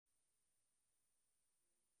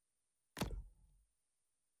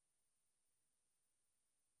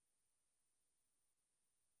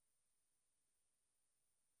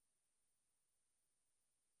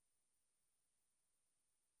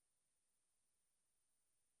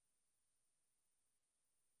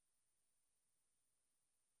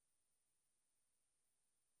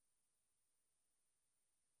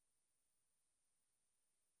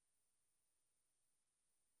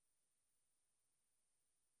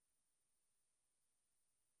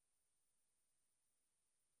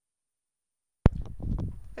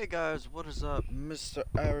Hey guys, what is up? Mr.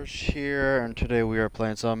 Irish here, and today we are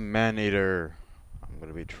playing some Man-Eater. I'm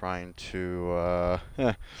gonna be trying to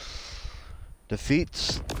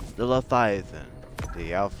defeat the Leviathan,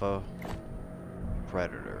 the Alpha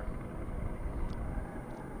Predator.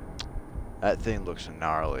 That thing looks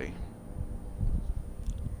gnarly.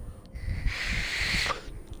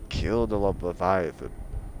 Kill the Leviathan.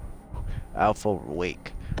 Alpha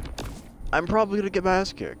Wake. I'm probably gonna get my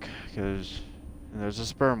ass kicked, because there's a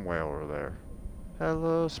sperm whale over there.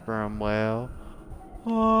 Hello, sperm whale.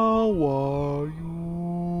 How are you?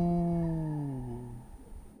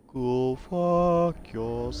 Go fuck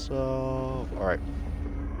yourself. Alright.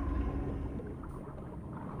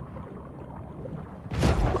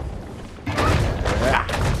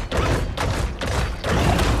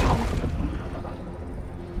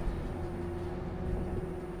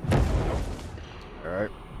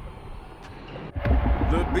 Alright.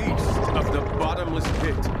 The beast of the bottomless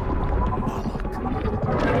pit.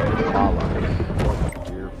 Malak.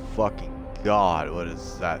 Dear fucking god, what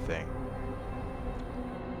is that thing?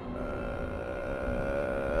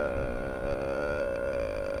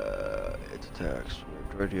 It attacks.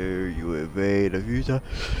 Right here, you evade a few times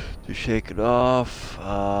to shake it off.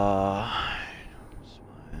 Spines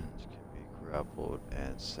can be grappled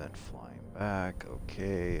and sent flying back.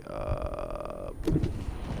 Okay,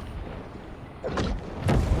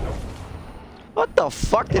 what the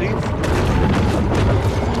fuck did he?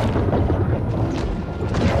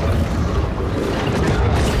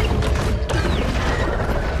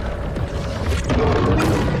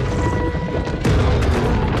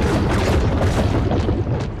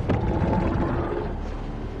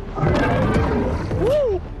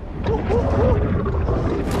 Woo!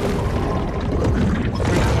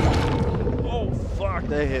 Oh fuck,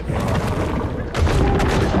 they hit me.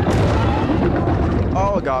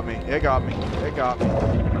 Oh, it got me. It got me. It got me.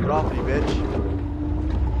 Get off me, bitch.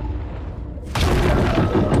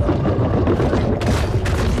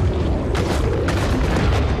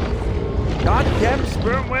 God damn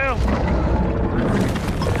sperm whale.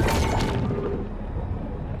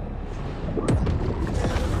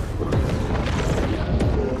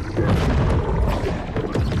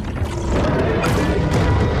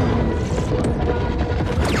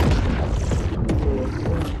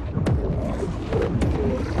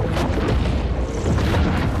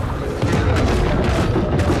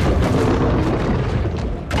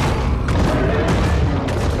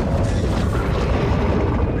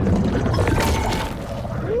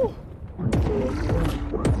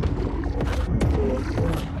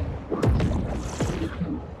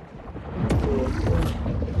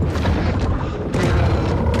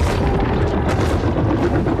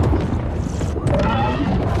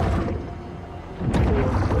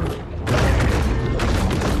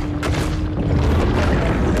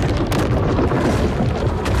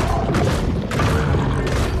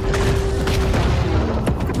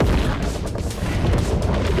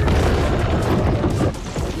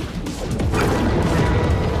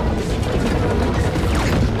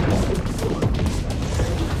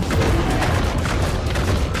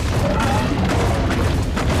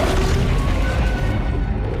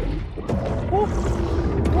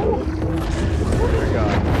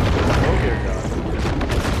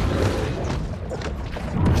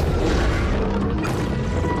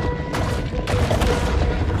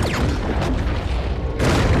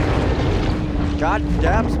 God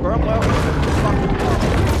damn sperm whale.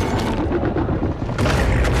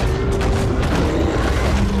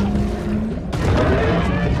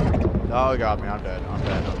 Oh, it got me. I'm dead. I'm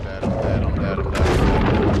dead. I'm dead. I'm dead. I'm dead. I'm dead.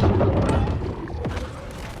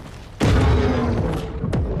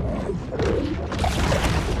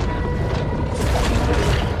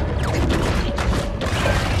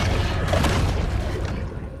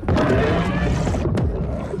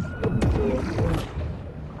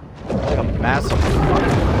 Like a massive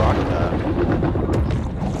fucking crocodile.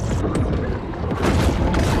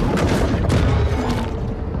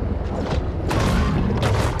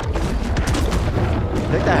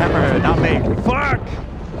 Take the hammerhead, not me. Fuck!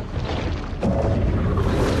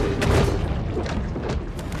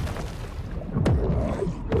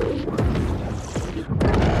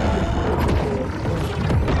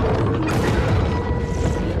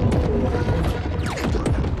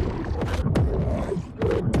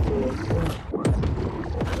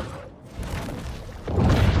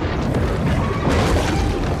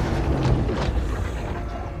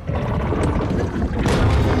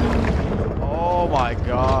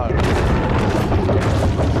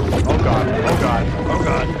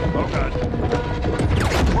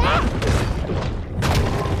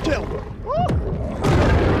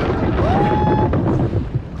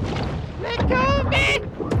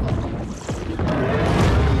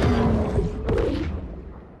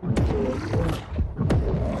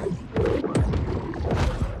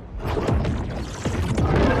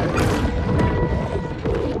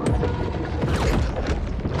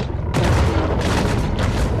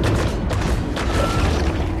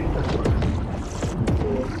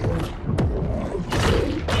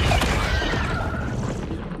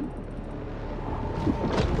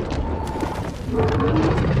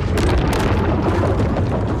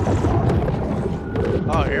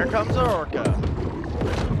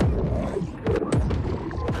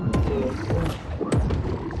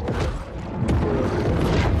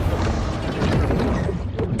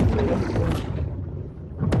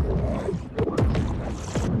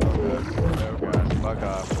 Fuck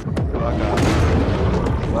off. Fuck off.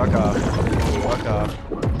 Fuck off.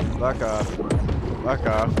 Fuck off. Fuck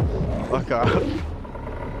off. Fuck off. Fuck off.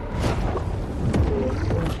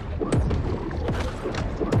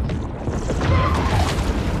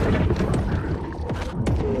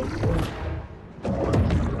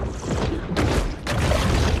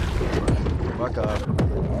 Fuck off.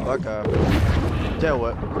 Fuck off. Tell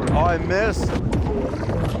what? Oh, I missed.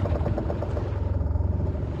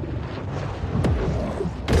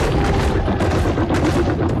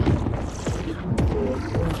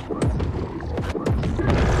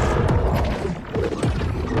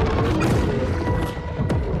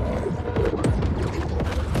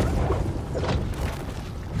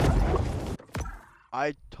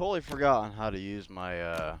 I totally forgot how to use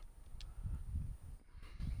my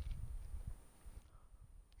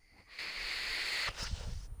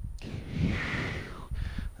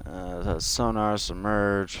sonar,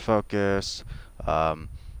 submerge, focus,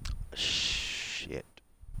 shit.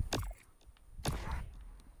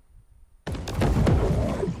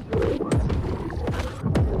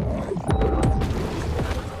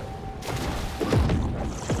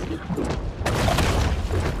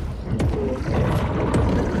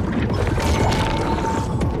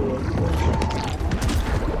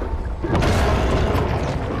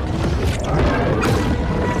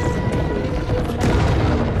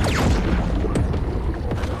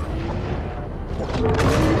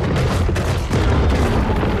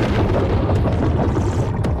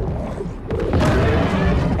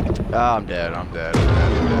 Oh, I'm dead, I'm dead, I'm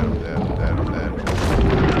dead, I'm dead, I'm dead, I'm dead, I'm dead.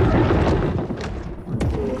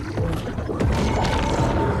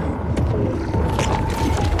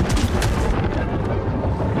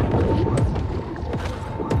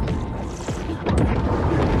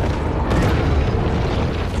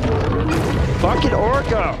 Fucking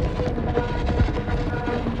orca!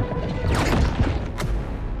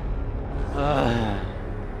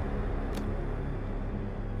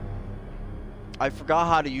 I forgot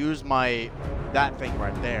how to use that thing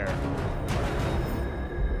right there.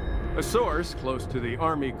 A source close to the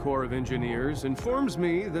Army Corps of Engineers informs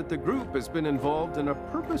me that the group has been involved in a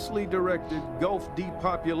purposely directed Gulf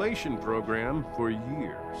depopulation program for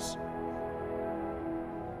years.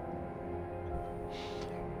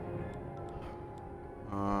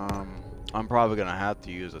 I'm probably gonna have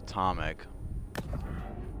to use atomic.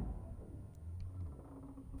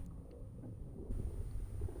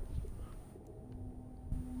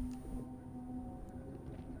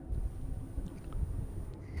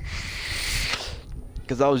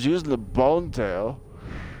 Because I was using the bone tail.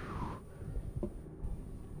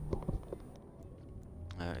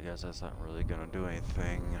 I guess that's not really gonna do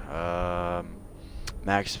anything.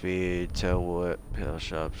 Max speed, tail whip, tail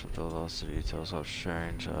shot, velocity, tail stop,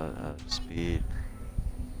 sharing shot, speed.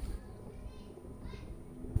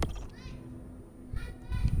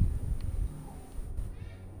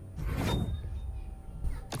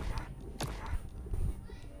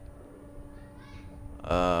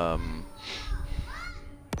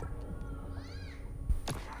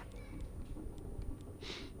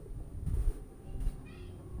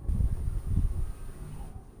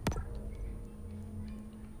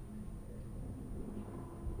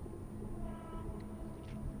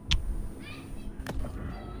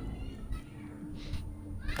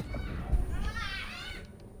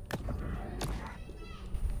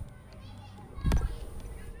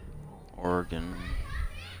 Oregon.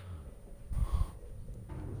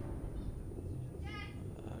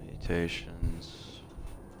 Mutations.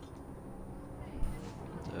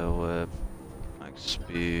 Tail whip. Max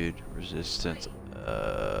speed. Resistance.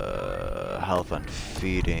 Health on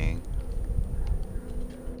feeding.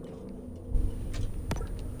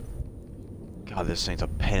 God, this thing's a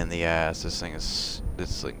pain in the ass. This thing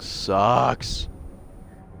sucks.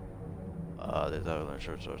 There's a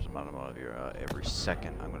short source amount of your every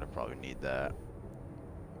second. I'm gonna probably need that.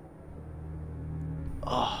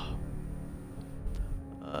 Oh.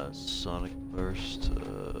 Sonic burst.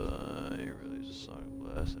 You release a sonic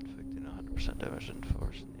blast, inflicting 100% damage and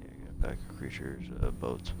force in the air. Back of creatures,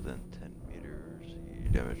 boats within 10 meters. You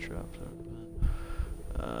damage drops.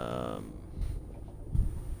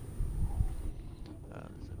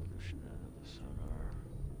 Evolution of the sonar.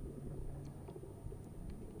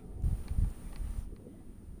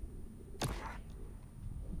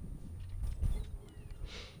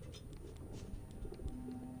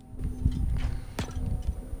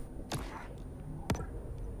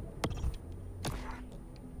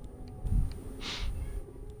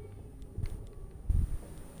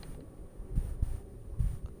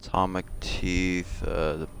 Atomic teeth,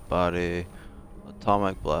 the body.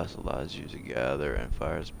 Atomic blast allows you to gather and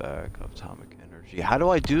fires back atomic energy. How do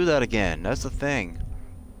I do that again? That's the thing.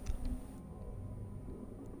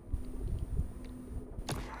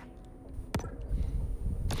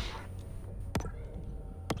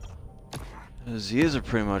 These are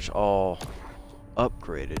pretty much all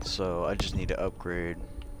upgraded, so I just need to upgrade.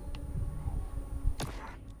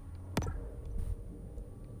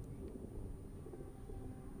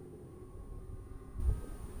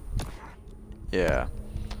 Yeah.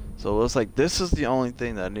 So it looks like this is the only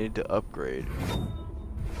thing that I need to upgrade.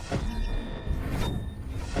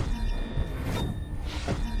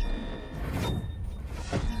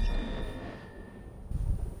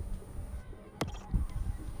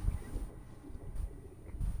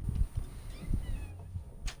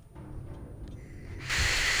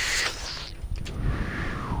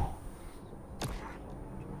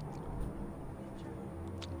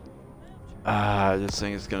 This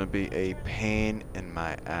thing is gonna be a pain in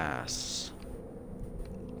my ass.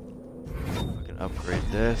 I can upgrade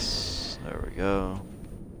this. There we go.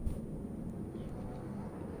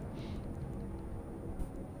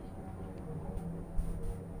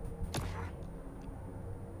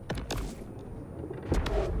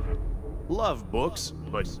 Love books,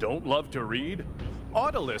 but don't love to read?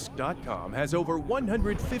 Autolist.com has over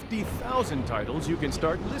 150,000 titles you can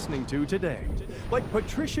start listening to today. Like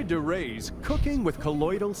Patricia DeRay's Cooking with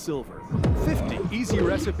Colloidal Silver. 50 easy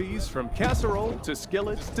recipes from casserole to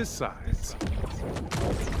skillets to sides.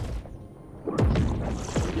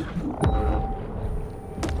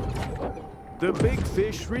 The big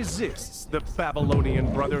fish resists the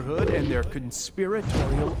Babylonian Brotherhood and their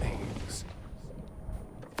conspiratorial aims.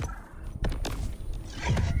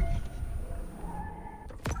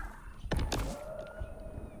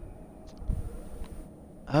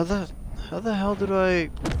 How the hell did I...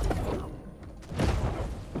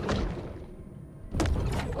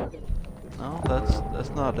 No, that's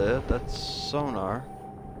not it. That's sonar.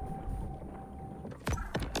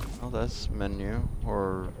 Oh, that's menu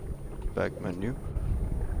or back menu.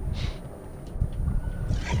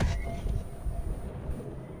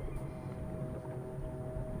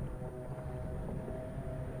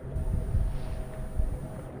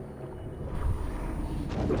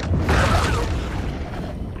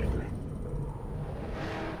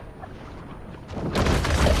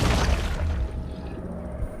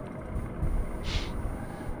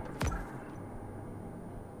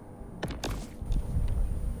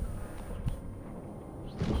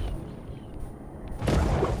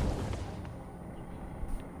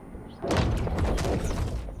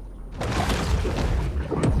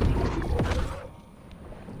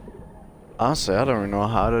 Honestly, I don't even know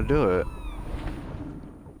how to do it.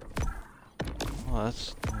 Oh,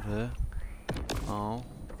 that's not it. Oh.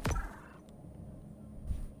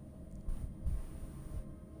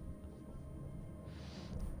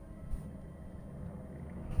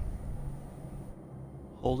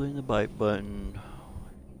 Holding the bite button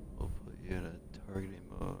will put you in a targeting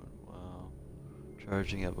mode while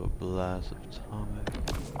charging up a blast of atomic.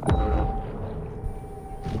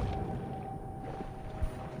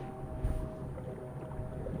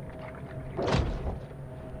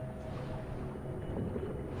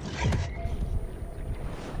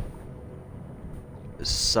 This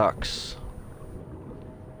sucks.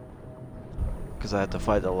 Because I have to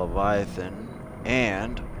fight the Leviathan,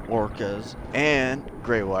 and orcas, and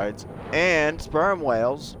gray whites, and sperm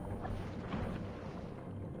whales.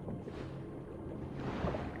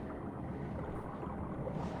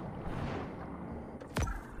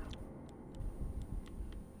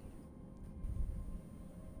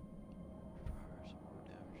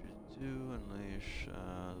 To unleash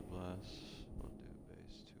the blast will do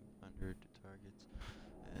base 200 to targets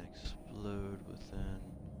and explode within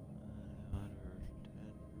 110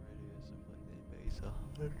 radius inflicting base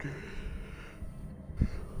 100.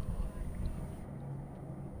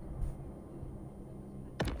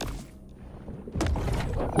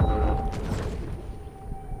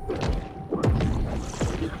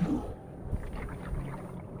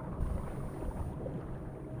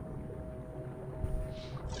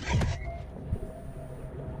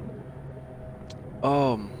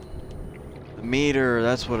 The meter,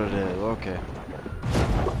 that's what it is. Okay.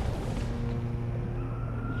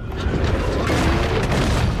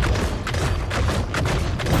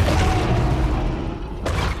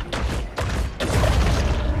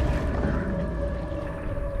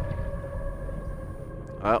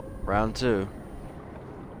 Well, round two.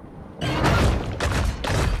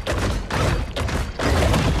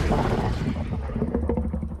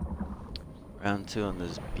 Round two on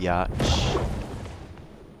this biatch.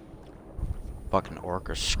 Fucking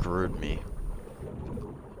orca screwed me.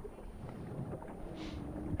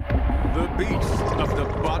 The beast of the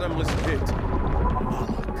bottomless pit.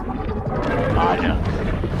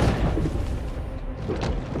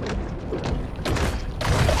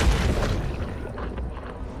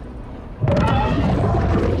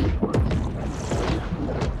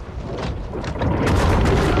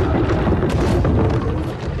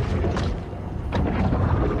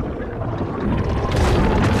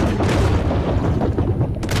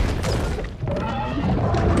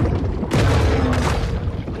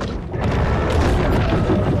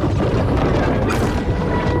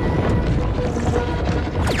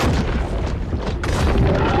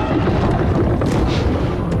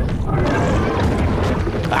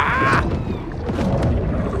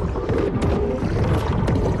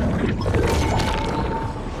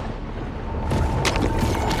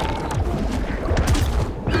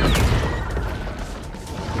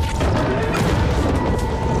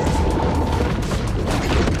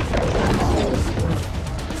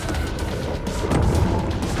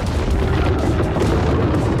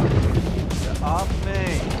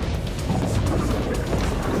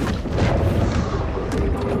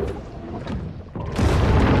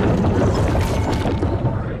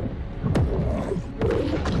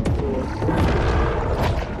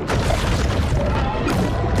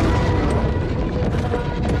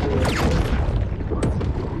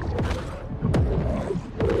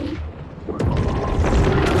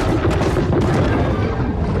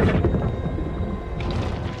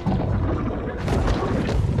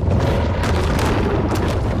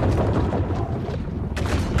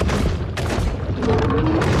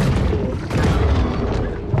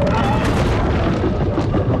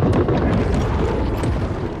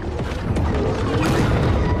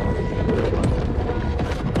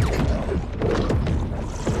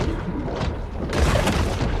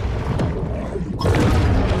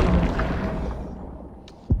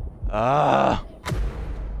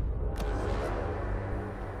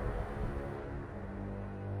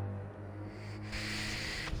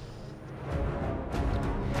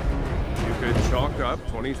 You could chalk up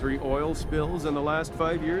 23 oil spills in the last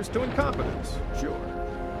 5 years to incompetence, sure.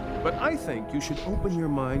 But I think you should open your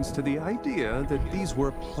minds to the idea that these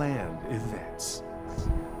were planned events.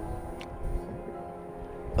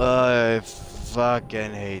 I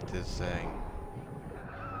fucking hate this thing.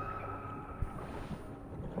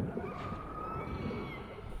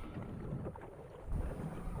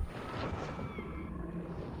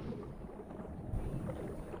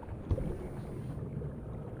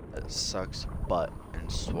 It sucks butt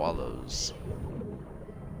and swallows.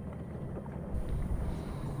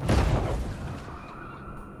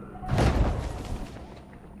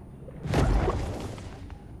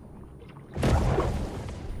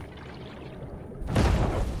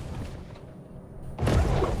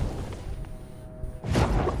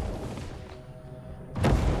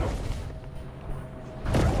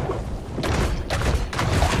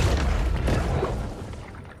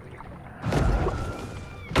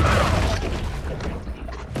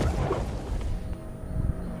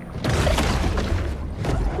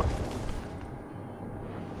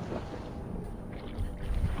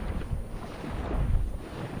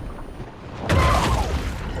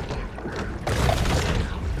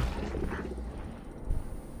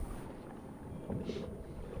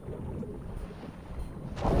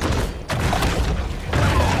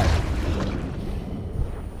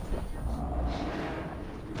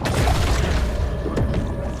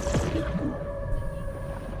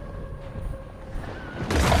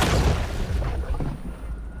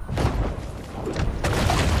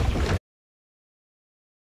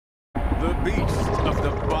 The beast of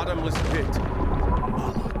the bottomless pit.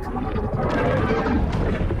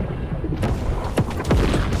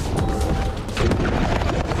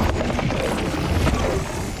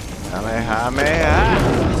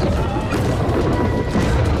 Kamehameha!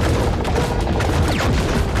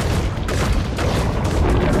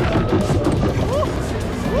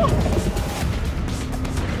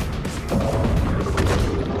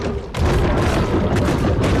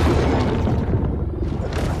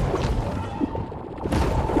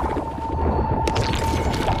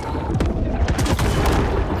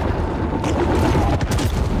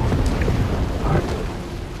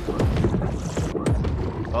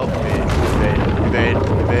 Oh, man.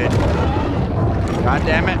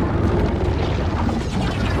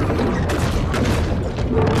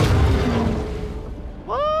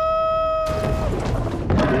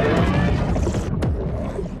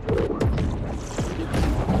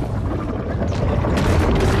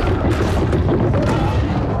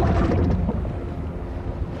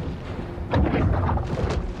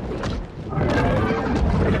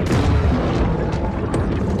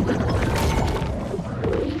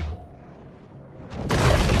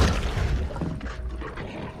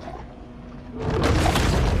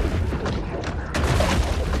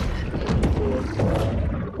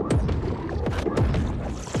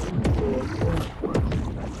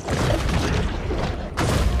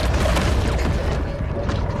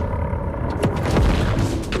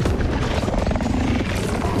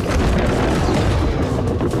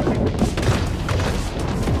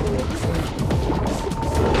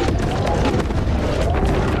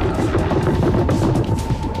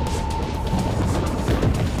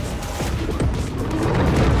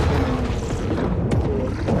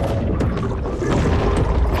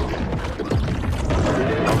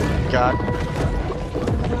 God.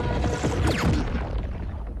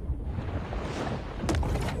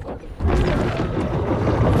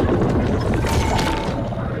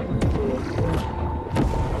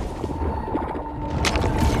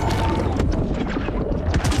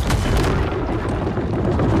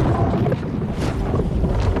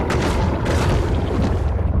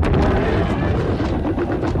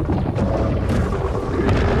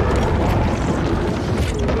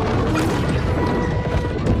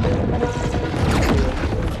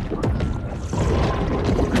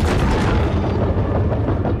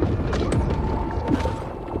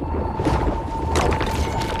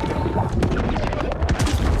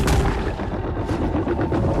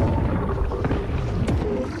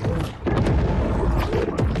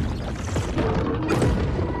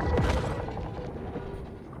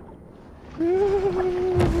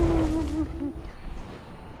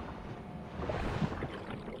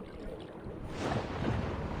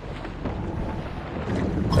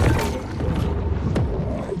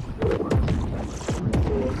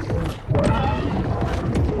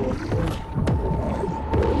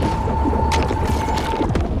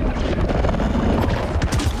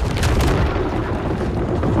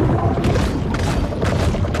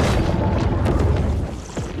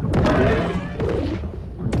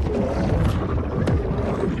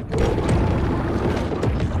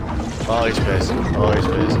 Always pissed. Always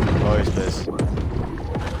pissed. Always pissed.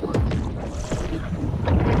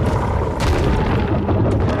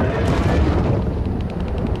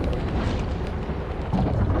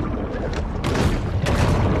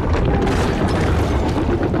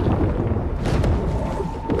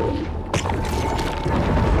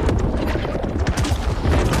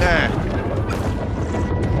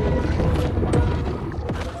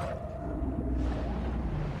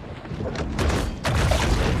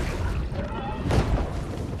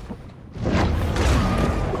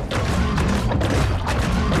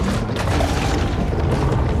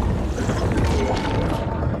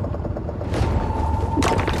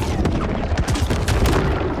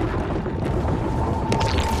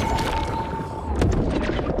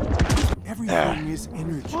 Everything is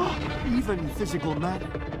energy, even physical matter.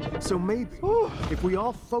 So maybe, if we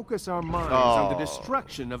all focus our minds on the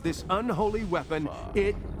destruction of this unholy weapon,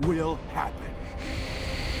 it will happen.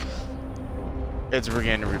 It's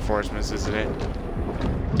bringing reinforcements, isn't it?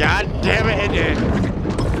 God damn it, it did.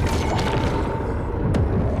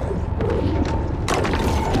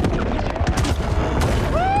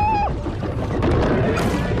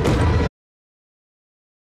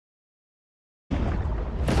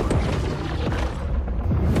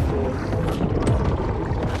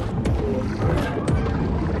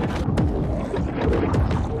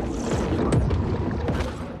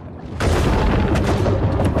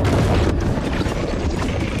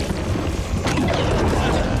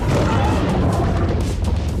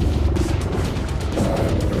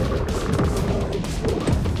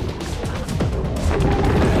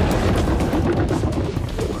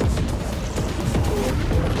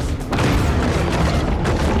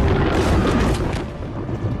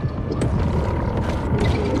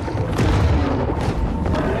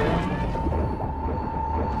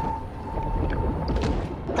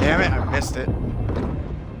 Damn it, I missed it.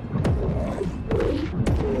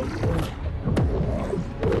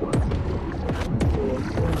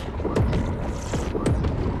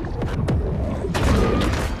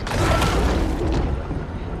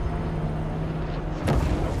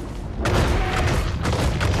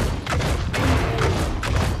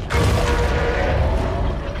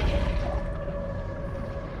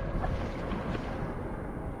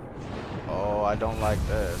 Oh, I don't like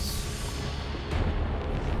this.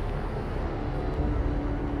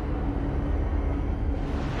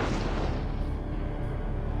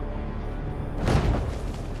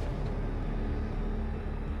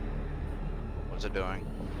 What's it doing?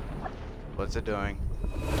 What's it doing?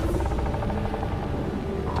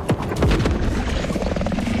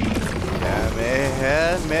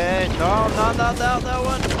 Damn it, no, not that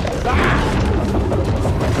one. Ah!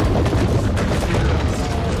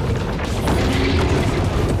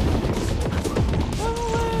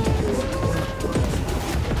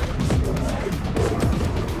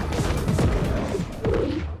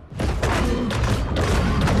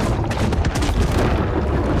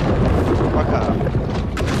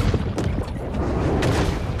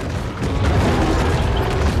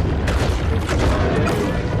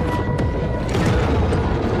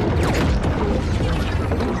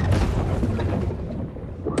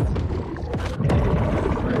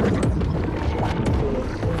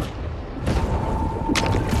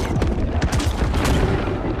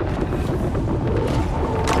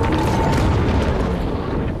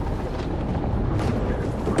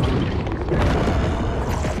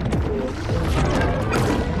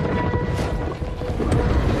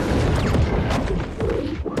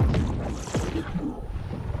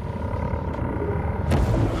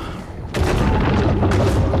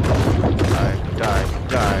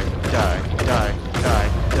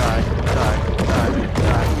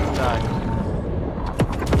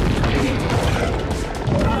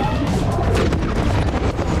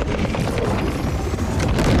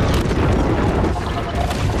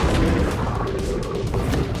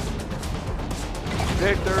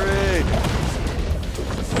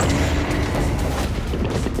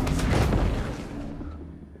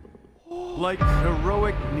 Like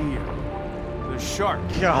heroic Neo, the shark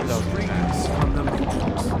God, that that was frees intense. from the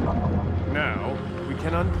Matrix. Now, we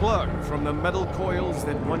can unplug from the metal coils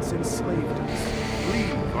that once enslaved us,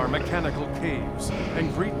 leave our mechanical caves,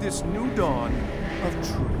 and greet this new dawn of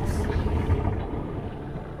truth.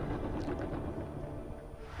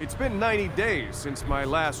 It's been 90 days since my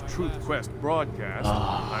last Truth Quest broadcast.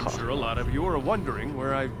 I'm sure a lot of you are wondering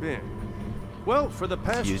where I've been. Well, for the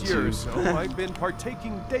past year or so, I've been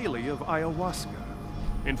partaking daily of ayahuasca.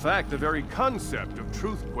 In fact, the very concept of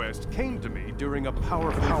Truth Quest came to me during a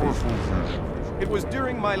powerful vision. It was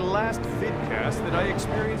during my last vidcast that I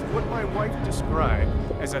experienced what my wife described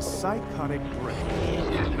as a psychotic break.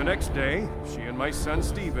 The next day, she and my son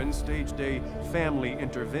Steven staged a family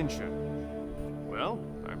intervention. Well,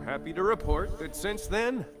 I'm happy to report that since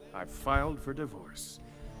then, I've filed for divorce.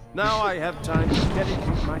 Now I have time to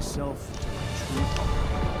dedicate myself to my truth.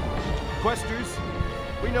 Questers,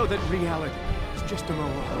 we know that reality is just a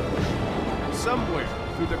mirage. Somewhere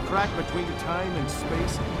through the crack between time and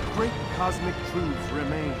space, great cosmic truths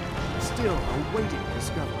remain, still awaiting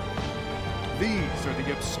discovery. These are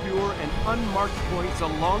the obscure and unmarked points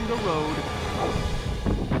along the road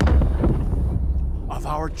of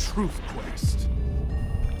our Truth Quest.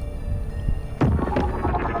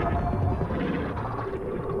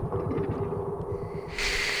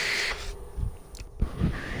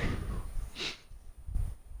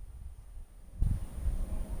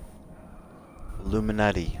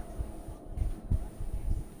 Illuminati.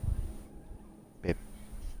 Babe,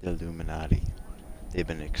 the Illuminati. They've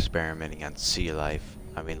been experimenting on sea life.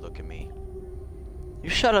 I mean, look at me. You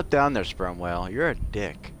shut up down there, sperm whale. You're a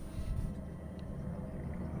dick.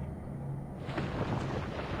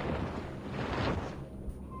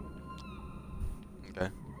 Okay.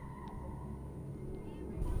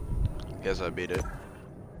 Guess I beat it.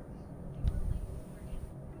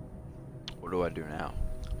 What do I do now?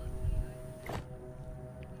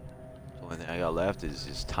 The only thing I got left is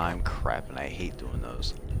this time crap, and I hate doing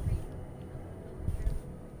those.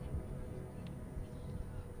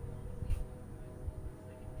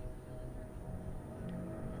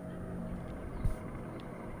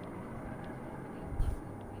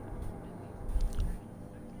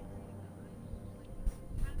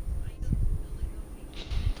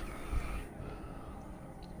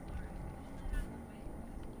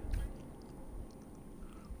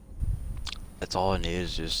 That's all I need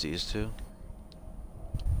is just these two.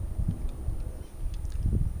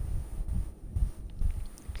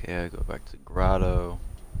 Okay, I go back to the grotto.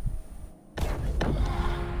 I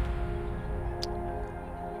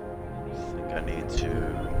think I need to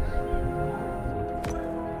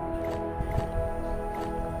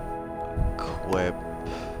equip.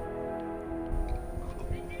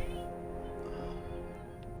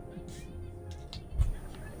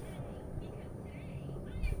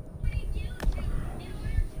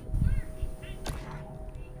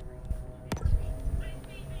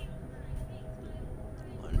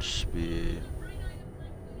 Speed.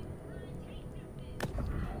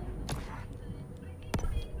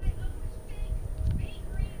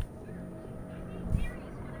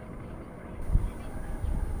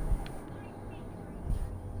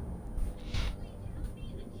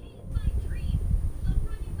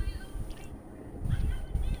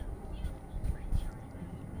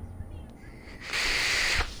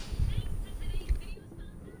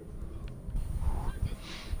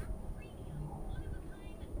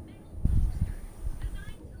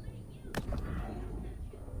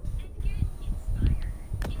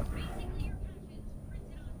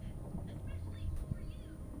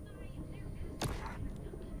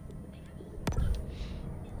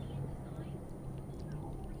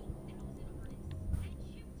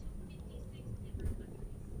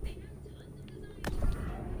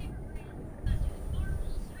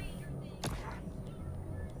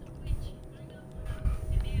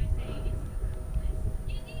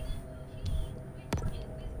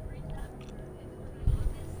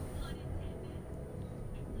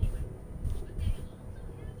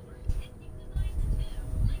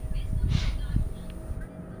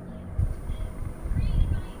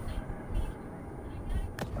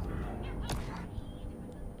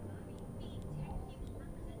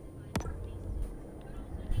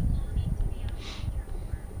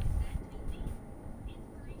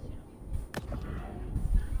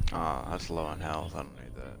 Ah, that's low on health. I don't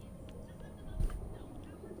need that.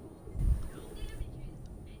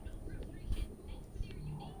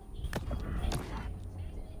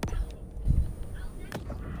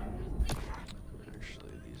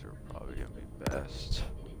 Actually, these are probably gonna be best.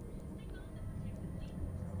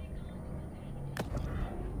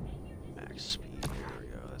 Max speed. There we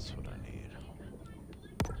go. That's what I need.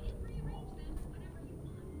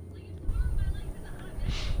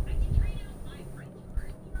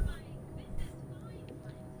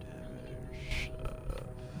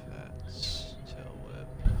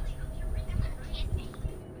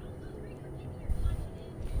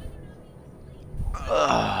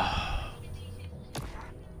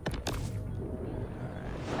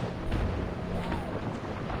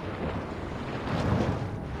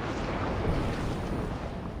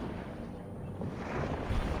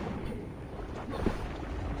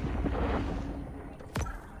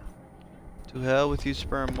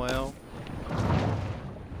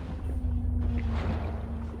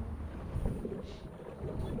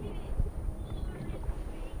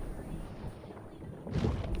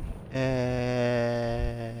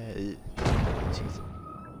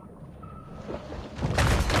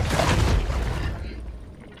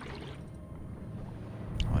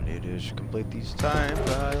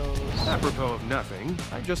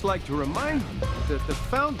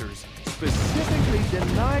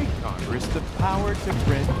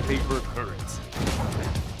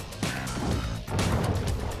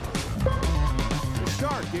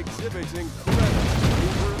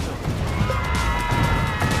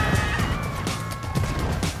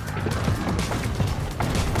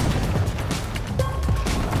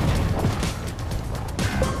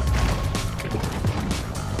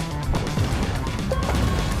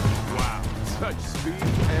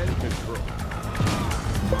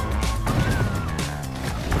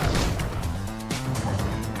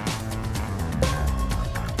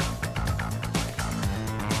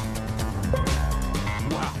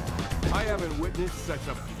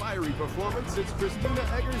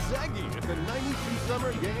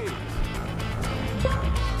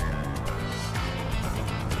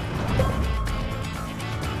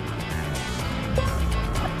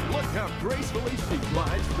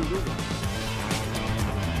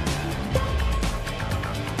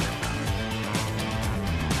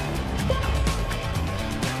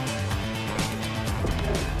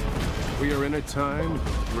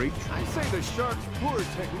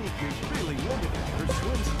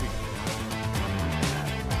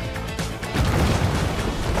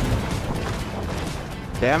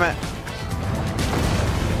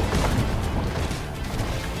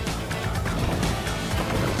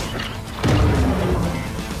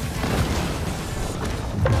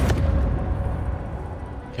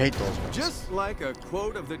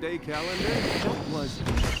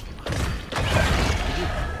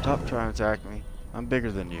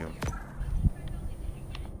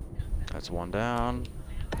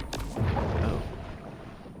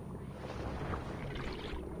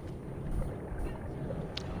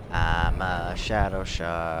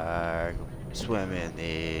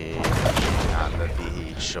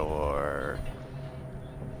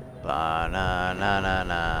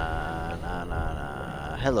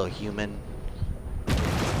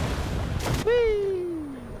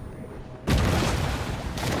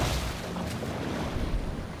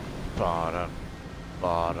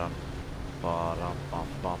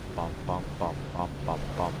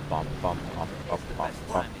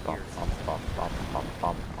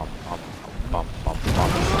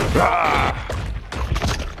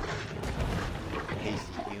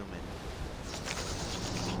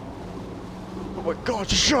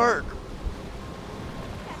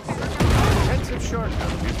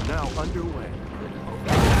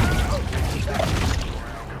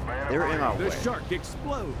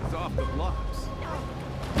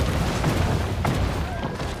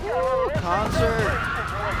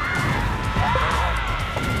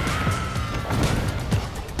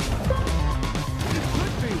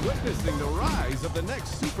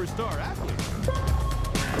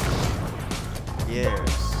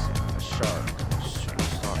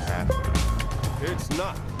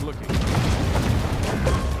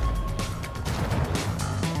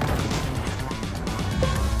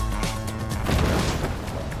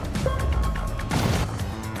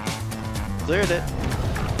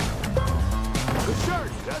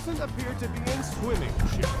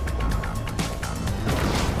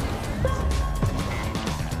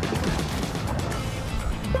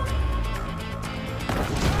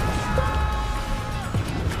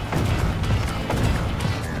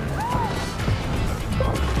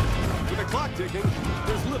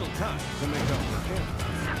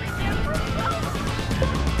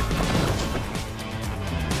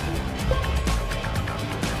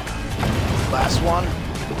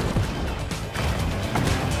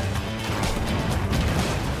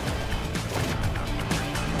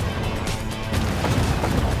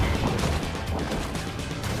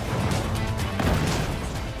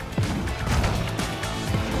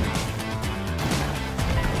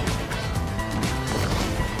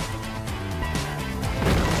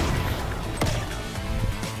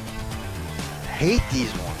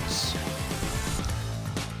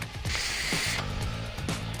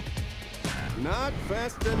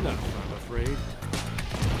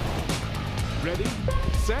 Ready,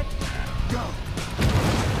 set, go.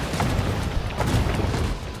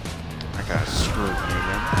 I got screwed,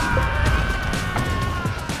 man.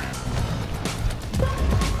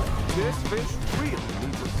 This fish really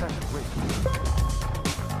needs a second wing.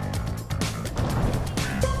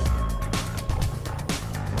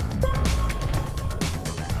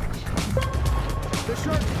 The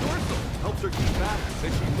shark's dorsal helps her keep balance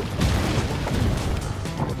as she moves.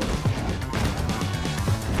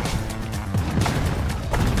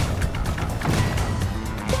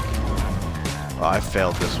 Oh, I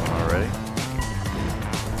failed this one already.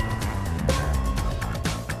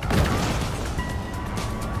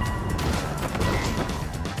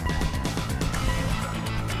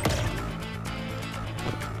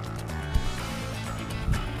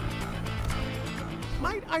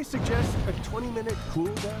 Might I suggest a 20-minute cool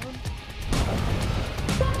down?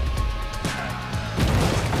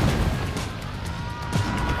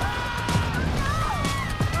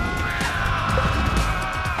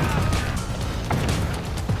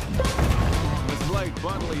 A slight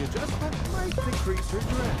bodily adjustment might decrease her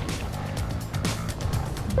drag.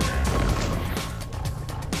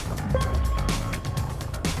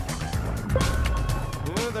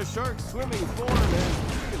 The shark's swimming form has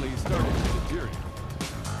really started to deteriorate.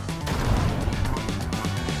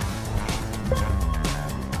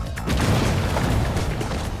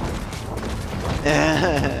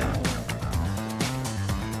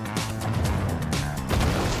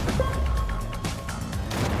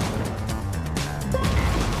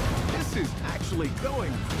 This is actually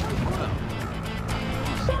going quite well.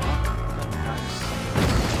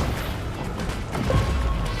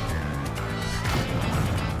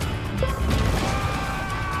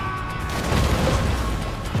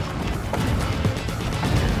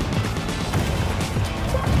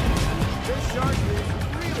 This shark is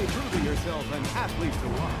really proving herself an athlete to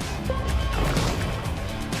watch.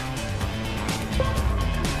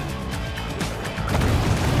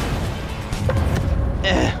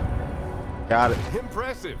 Got it.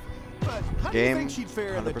 Impressive. But how do you Game, think she'd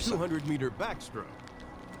fare in the 100%. 200-meter backstroke?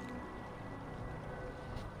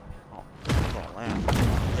 Oh, land.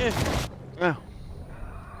 Yeah.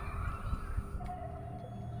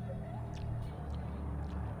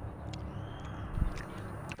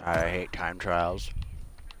 I hate time trials.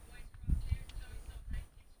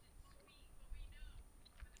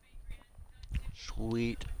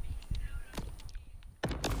 Sweet.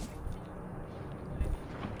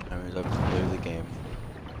 That means I've completed the game.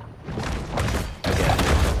 Again.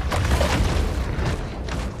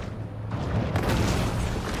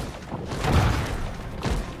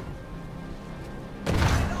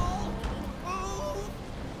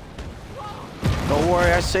 Don't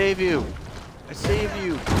worry, I save you. I save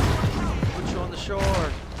you. Put you on the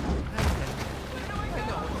shore.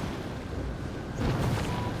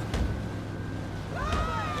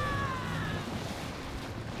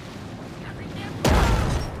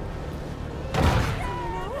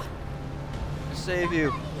 I save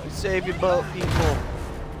you. I save you boat people.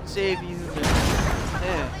 Save you.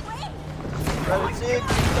 Yeah. Try to save you.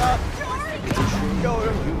 Stop. Go.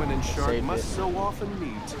 Human and shark Saved must it. so often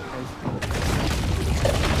meet as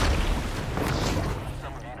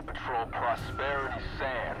Someone need to patrol Prosperity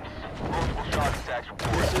Sands. Multiple shark attacks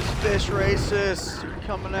reported. This is fish racist. You're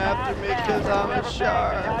coming after me because I'm a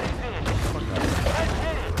shark.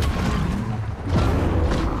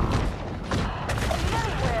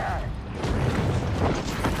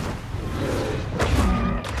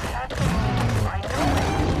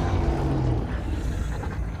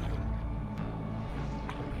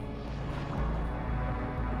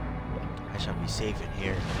 I shall be safe in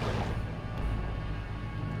here.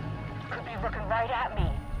 Could be looking right at me.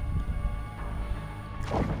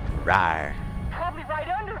 Rawr. Probably right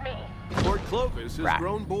under me. Lord Clovis has Right.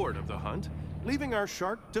 grown bored of the hunt, leaving our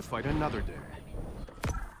shark to fight another day.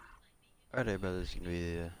 Alright, brother, this is going to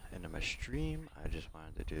be the end of my stream. I just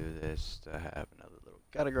wanted to do this to have another little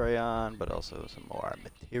category on, but also some more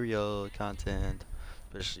material content,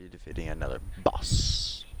 especially defeating another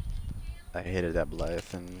boss. I hated that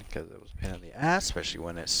Leviathan because it was a pain in the ass, especially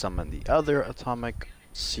when it summoned the other atomic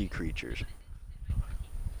sea creatures.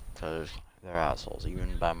 Because they're assholes,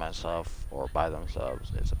 even by myself or by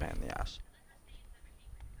themselves, it's a pain in the ass.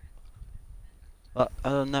 But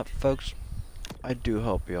other than that, folks, I do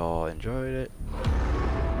hope y'all enjoyed it.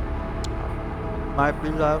 Might be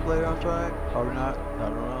live later on tonight, probably not, I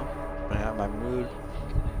don't know, depending on my mood.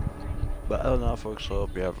 But other than that, folks, I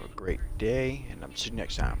hope you have a great day, and I'm see you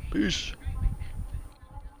next time. Peace.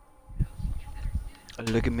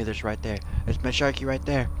 Look at me, there's right there. There's my sharky right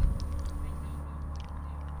there.